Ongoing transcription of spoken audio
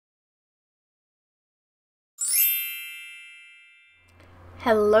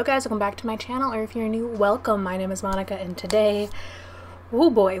Hello guys, welcome back to my channel, or if you're new, welcome. My name is Monica, and today,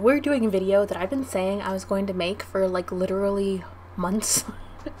 oh boy, we're doing a video that I've been saying I was going to make for like literally months.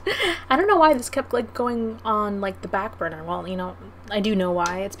 I don't know why this kept like going on like the back burner. Well, you know, I do know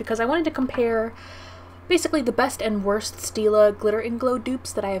why. It's because I wanted to compare basically the best and worst Stila glitter and glow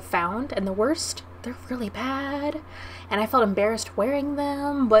dupes that I have found, and the worst, they're really bad. And I felt embarrassed wearing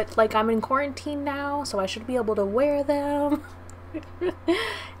them, but like I'm in quarantine now, so I should be able to wear them.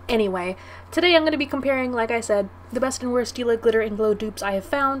 Anyway, today I'm going to be comparing, like I said, the best and worst Stila glitter and glow dupes I have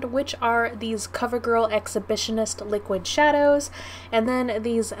found, which are these Covergirl Exhibitionist liquid shadows, and then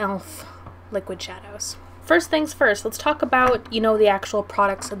these e.l.f. liquid shadows. First things first, let's talk about, the actual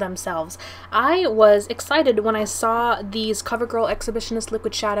products themselves. I was excited when I saw these Covergirl Exhibitionist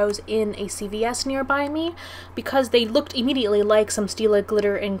liquid shadows in a CVS nearby me, because they looked immediately like some Stila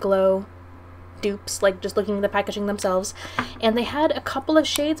glitter and glow dupes, like just looking at the packaging themselves, and they had a couple of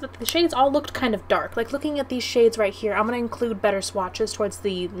shades, but the shades all looked kind of dark. Like looking at these shades right here, I'm going to include better swatches towards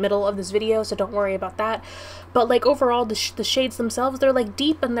the middle of this video, so don't worry about that, but like overall the shades themselves, they're like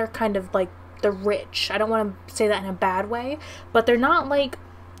deep and they're kind of like, they're rich. I don't want to say that in a bad way, but they're not like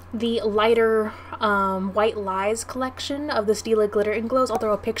the lighter White Lies collection of the Stila glitter and glows. I'll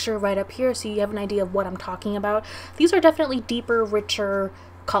throw a picture right up here so you have an idea of what I'm talking about. These are definitely deeper, richer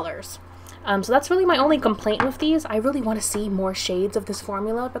colors. So that's really my only complaint with these. I really want to see more shades of this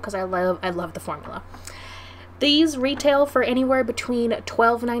formula because I love the formula. These retail for anywhere between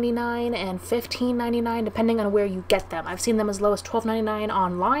 $12.99 and $15.99 depending on where you get them. I've seen them as low as $12.99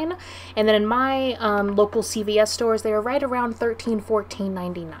 online, and then in my local CVS stores they are right around $13,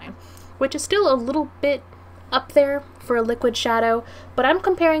 $14.99, which is still a little bit up there for a liquid shadow, but I'm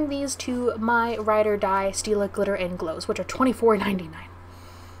comparing these to my Ride or Die Stila glitter and glows, which are $24.99.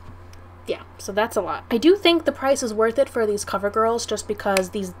 Yeah, so that's a lot. I do think the price is worth it for these CoverGirls just because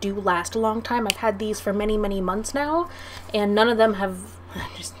these do last a long time. I've had these for many, many months now, and none of them have,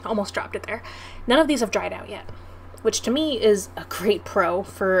 just almost dropped it there, none of these have dried out yet, which to me is a great pro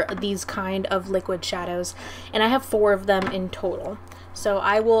for these kind of liquid shadows, and I have 4 of them in total. So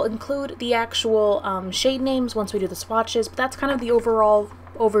I will include the actual shade names once we do the swatches, but that's kind of the overall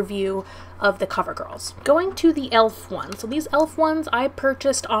overview of the CoverGirls. Going to the e.l.f. ones. So these e.l.f. ones I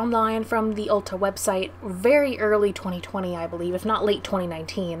purchased online from the Ulta website very early 2020, I believe, if not late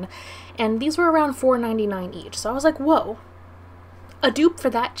 2019. And these were around $4.99 each. So I was like, whoa, a dupe for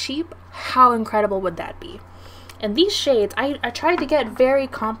that cheap? How incredible would that be? And these shades, I tried to get very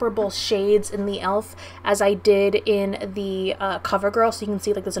comparable shades in the e.l.f. as I did in the CoverGirl. So you can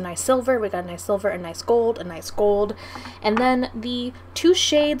see like there's a nice silver, we got a nice silver, a nice gold, and then the 2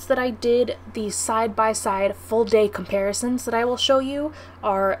 shades that I did the side-by-side full day comparisons that I will show you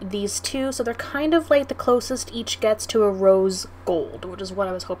are these 2. So they're kind of like the closest each gets to a rose gold, which is what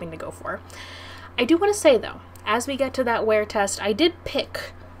I was hoping to go for. I do want to say though, as we get to that wear test, I did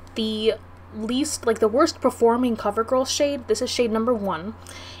pick the least, like the worst performing CoverGirl shade. This is shade number 1,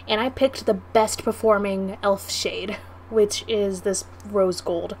 and I picked the best performing e.l.f. shade, which is this rose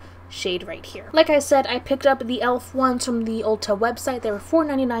gold shade right here. Like I said, I picked up the e.l.f. ones from the Ulta website. They were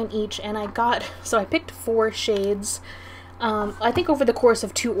 $4.99 each, and I picked 4 shades. I think over the course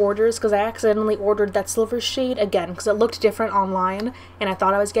of 2 orders, because I accidentally ordered that silver shade again because it looked different online and I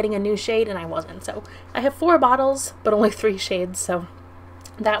thought I was getting a new shade and I wasn't. So I have 4 bottles but only 3 shades, so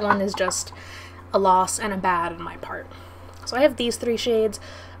that one is just a loss and a bad on my part. So I have these 3 shades,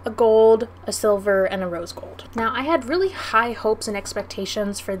 a gold, a silver, and a rose gold. Now I had really high hopes and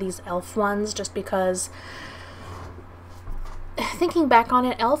expectations for these e.l.f. ones just because, thinking back on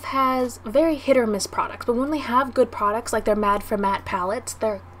it, e.l.f. has very hit or miss products, but when they have good products like their Mad for Matte palettes,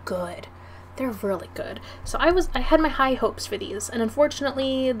 they're good. They're really good. So I had my high hopes for these, and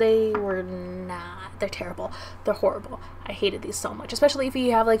unfortunately they were not. They're terrible. They're horrible. I hated these so much, especially if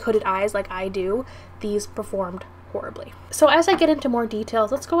you have like hooded eyes like I do. These performed horribly. So as I get into more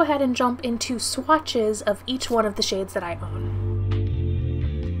details, let's go ahead and jump into swatches of each one of the shades that I own.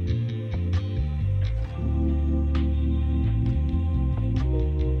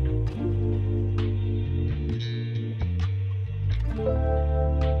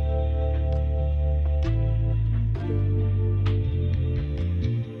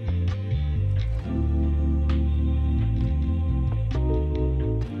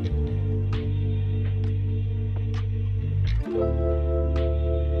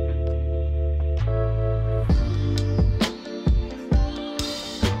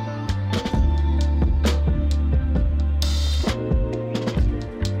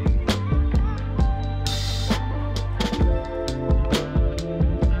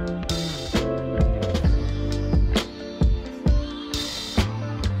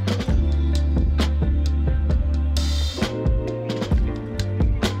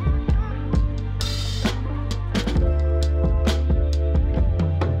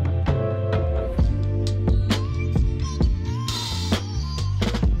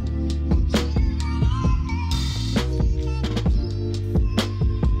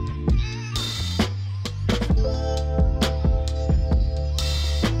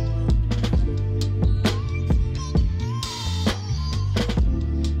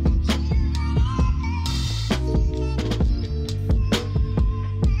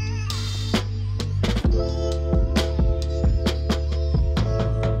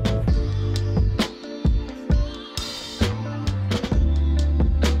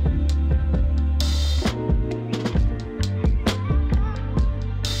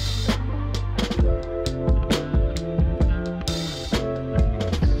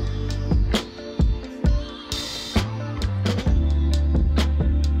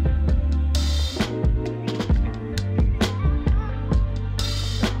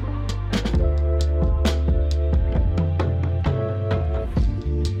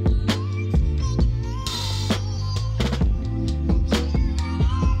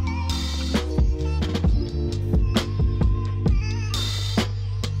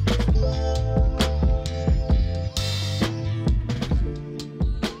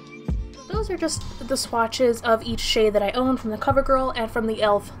 are just the swatches of each shade that I own from the Covergirl and from the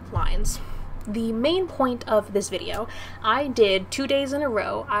e.l.f. lines. The main point of this video, I did 2 days in a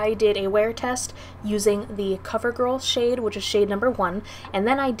row. I did a wear test using the Covergirl shade, which is shade number 1, and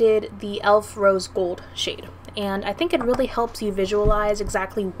then I did the e.l.f. Rose Gold shade. And I think it really helps you visualize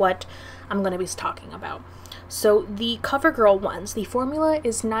exactly what I'm going to be talking about. So the Covergirl ones, the formula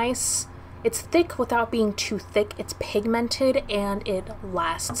is nice. It's thick without being too thick, it's pigmented, and it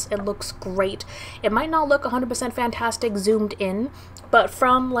lasts. It looks great. It might not look 100% fantastic zoomed in, but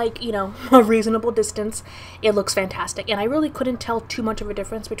from, like, you know, a reasonable distance, it looks fantastic. And I really couldn't tell too much of a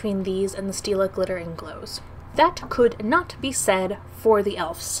difference between these and the Stila Glitter and Glows. That could not be said for the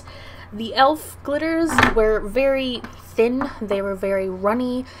e.l.f.'s. The e.l.f. glitters were very thin, they were very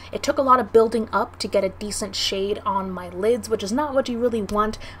runny. It took a lot of building up to get a decent shade on my lids, which is not what you really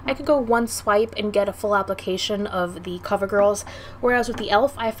want. I could go one swipe and get a full application of the Covergirls, whereas with the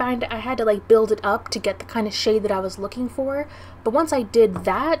e.l.f. I find I had to like build it up to get the kind of shade that I was looking for. But once I did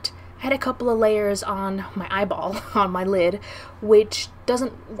that, I had a couple of layers on my eyeball, on my lid, which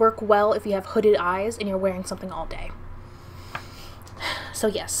doesn't work well if you have hooded eyes and you're wearing something all day. So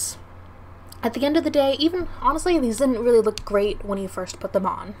yes. At the end of the day, even honestly, these didn't really look great when you first put them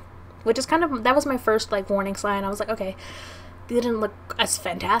on, which is kind of, that was my first like warning sign. I was like, okay, they didn't look as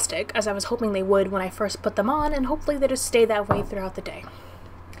fantastic as I was hoping they would when I first put them on, and hopefully they just stay that way throughout the day.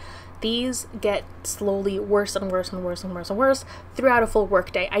 These get slowly worse and worse and worse and worse and worse throughout a full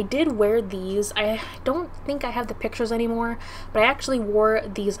work day. I did wear these. I don't think I have the pictures anymore, but I actually wore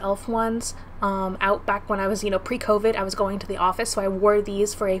these e.l.f. ones out back when I was, you know, pre-COVID. I was going to the office, so I wore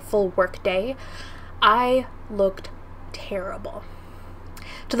these for a full work day. I looked terrible,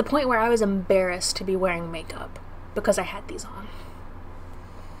 to the point where I was embarrassed to be wearing makeup because I had these on.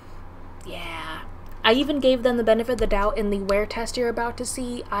 Yeah. I even gave them the benefit of the doubt in the wear test you're about to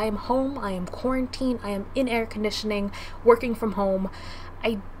see. I am home, I am quarantined, I am in air conditioning, working from home.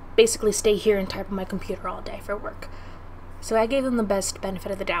 I basically stay here and type on my computer all day for work. So I gave them the best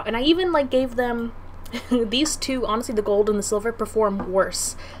benefit of the doubt. And I even like gave them these two, honestly the gold and the silver, perform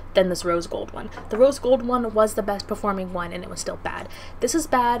worse than this rose gold one. The rose gold one was the best performing one and it was still bad. This is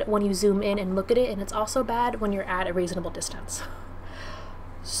bad when you zoom in and look at it, and it's also bad when you're at a reasonable distance.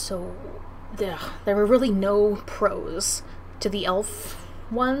 So there were really no pros to the e.l.f.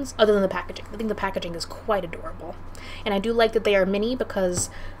 ones other than the packaging. I think the packaging is quite adorable. And I do like that they are mini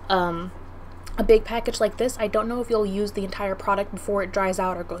because a big package like this, I don't know if you'll use the entire product before it dries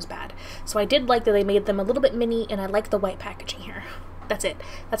out or goes bad. So I did like that they made them a little bit mini, and I like the white packaging here. That's it.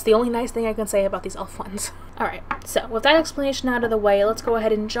 That's the only nice thing I can say about these e.l.f. ones. Alright, so with that explanation out of the way, let's go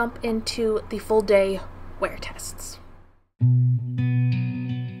ahead and jump into the full day wear tests.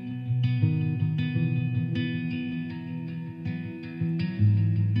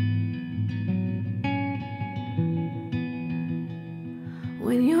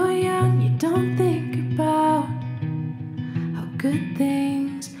 When you're young, you don't think about how good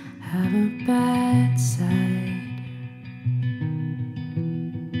things have a bad side.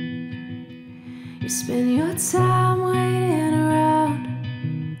 You spend your time waiting around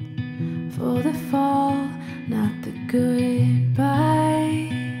for the fall, not the goodbye.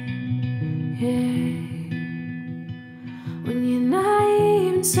 Yeah. When you're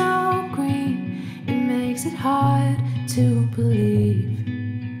naive and so green, it makes it hard to believe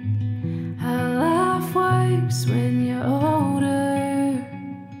how life works when you're older.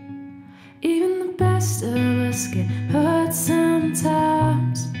 Even the best of us get hurt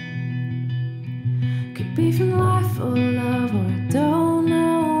sometimes. Could be from life or love, or I don't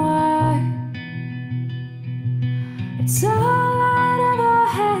know why. It's all out of our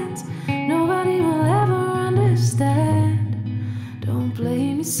hands, nobody will ever understand. Don't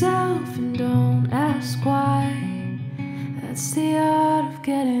blame yourself and don't ask why. That's the art of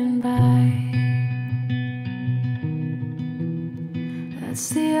getting by. That's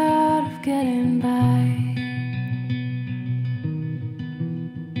the art of getting by.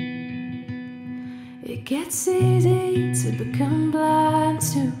 It gets easy to become blind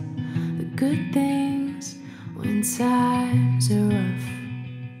to the good things when times are rough.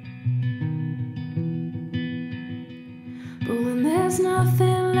 But when there's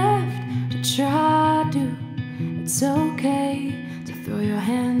nothing left to try to, it's okay to throw your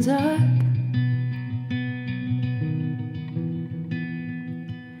hands up.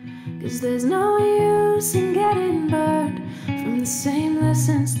 'Cause there's no use in getting burned from the same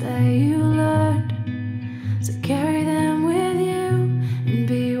lessons that you learned. So carry them with you and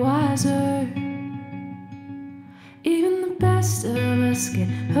be wiser. Even the best of us get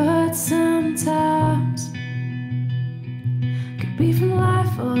hurt sometimes. Could be from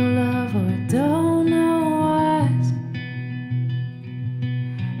life or love or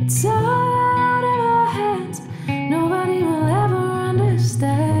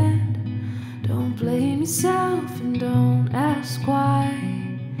ask why.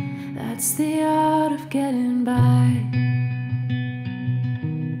 That's the art of getting by.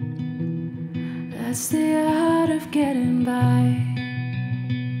 That's the art of getting by.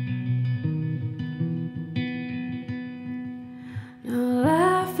 No,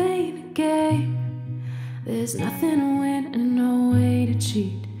 life ain't a game. There's nothing to win and no way to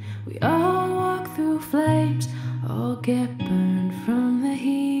cheat. We all walk through flames, all get burned from the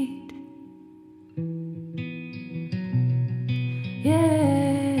heat. Yeah.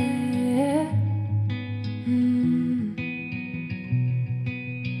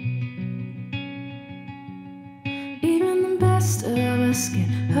 Even the best of us get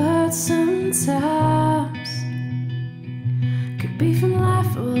hurt sometimes. Could be from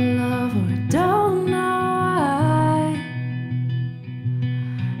life or love, or I don't know why.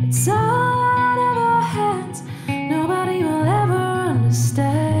 It's all out of our hands. Nobody will ever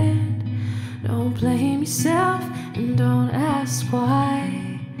understand. Don't blame yourself and don't ask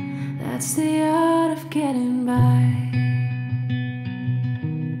why. That's the art of getting by.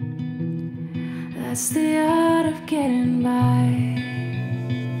 That's the art of getting by.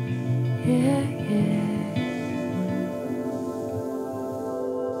 Yeah, yeah.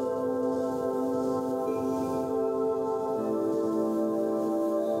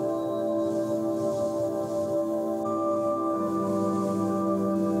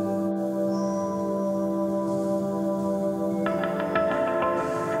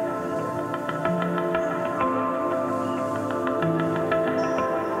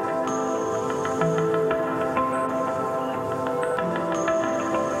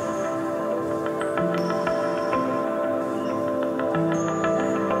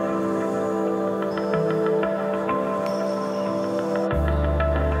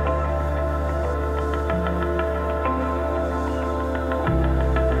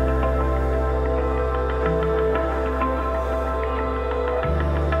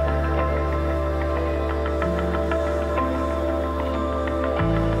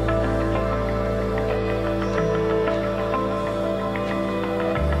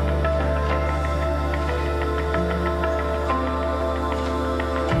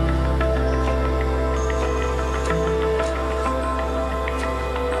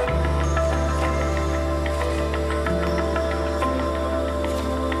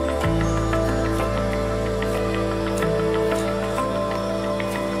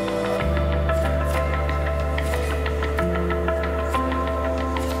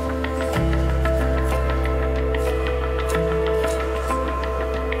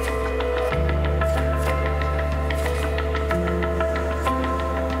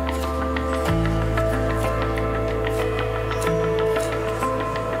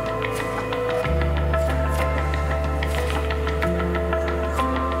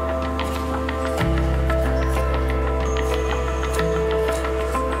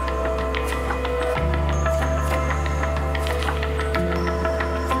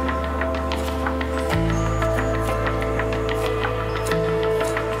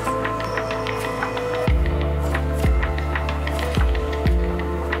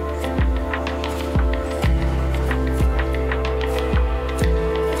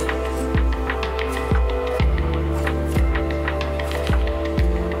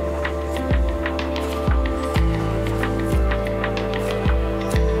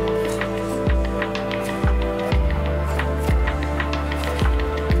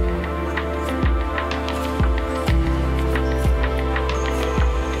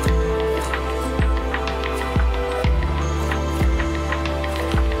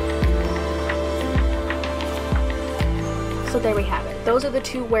 So there we have it. Those are the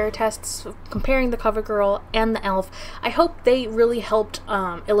two wear tests comparing the Covergirl and the e.l.f. I hope they really helped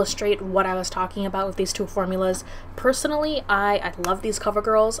illustrate what I was talking about with these two formulas. Personally, I love these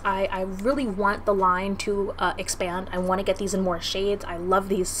Covergirls. I really want the line to expand. I want to get these in more shades. I love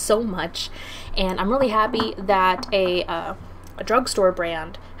these so much, and I'm really happy that a drugstore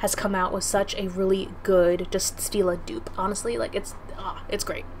brand has come out with such a really good just Stila dupe. Honestly, like it's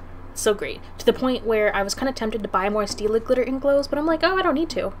great. So great, to the point where I was kind of tempted to buy more Stila glitter ink glows, but I'm like, oh, I don't need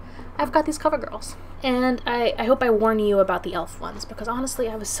to. I've got these Covergirls. And I hope I warn you about the e.l.f. ones, because honestly,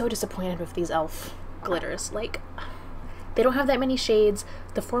 I was so disappointed with these e.l.f. glitters. Like, they don't have that many shades,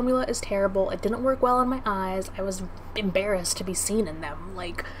 the formula is terrible, it didn't work well on my eyes, I was embarrassed to be seen in them,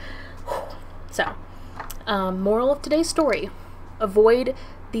 like, whew. So, moral of today's story, avoid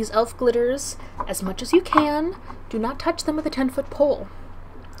these e.l.f. glitters as much as you can, do not touch them with a 10-foot pole.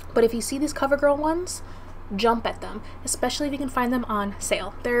 But if you see these Covergirl ones, jump at them, especially if you can find them on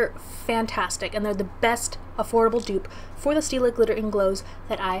sale. They're fantastic, and they're the best affordable dupe for the Stila glitter ink glows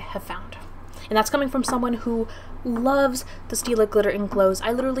that I have found. And that's coming from someone who loves the Stila glitter and glows.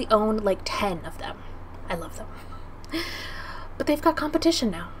 I literally own like 10 of them. I love them. But they've got competition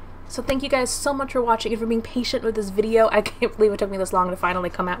now. So thank you guys so much for watching and for being patient with this video. I can't believe it took me this long to finally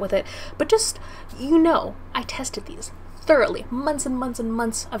come out with it. But just, you know, I tested these thoroughly. Months and months and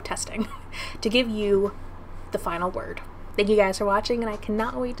months of testing to give you the final word. Thank you guys for watching, and I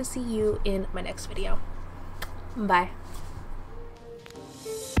cannot wait to see you in my next video. Bye.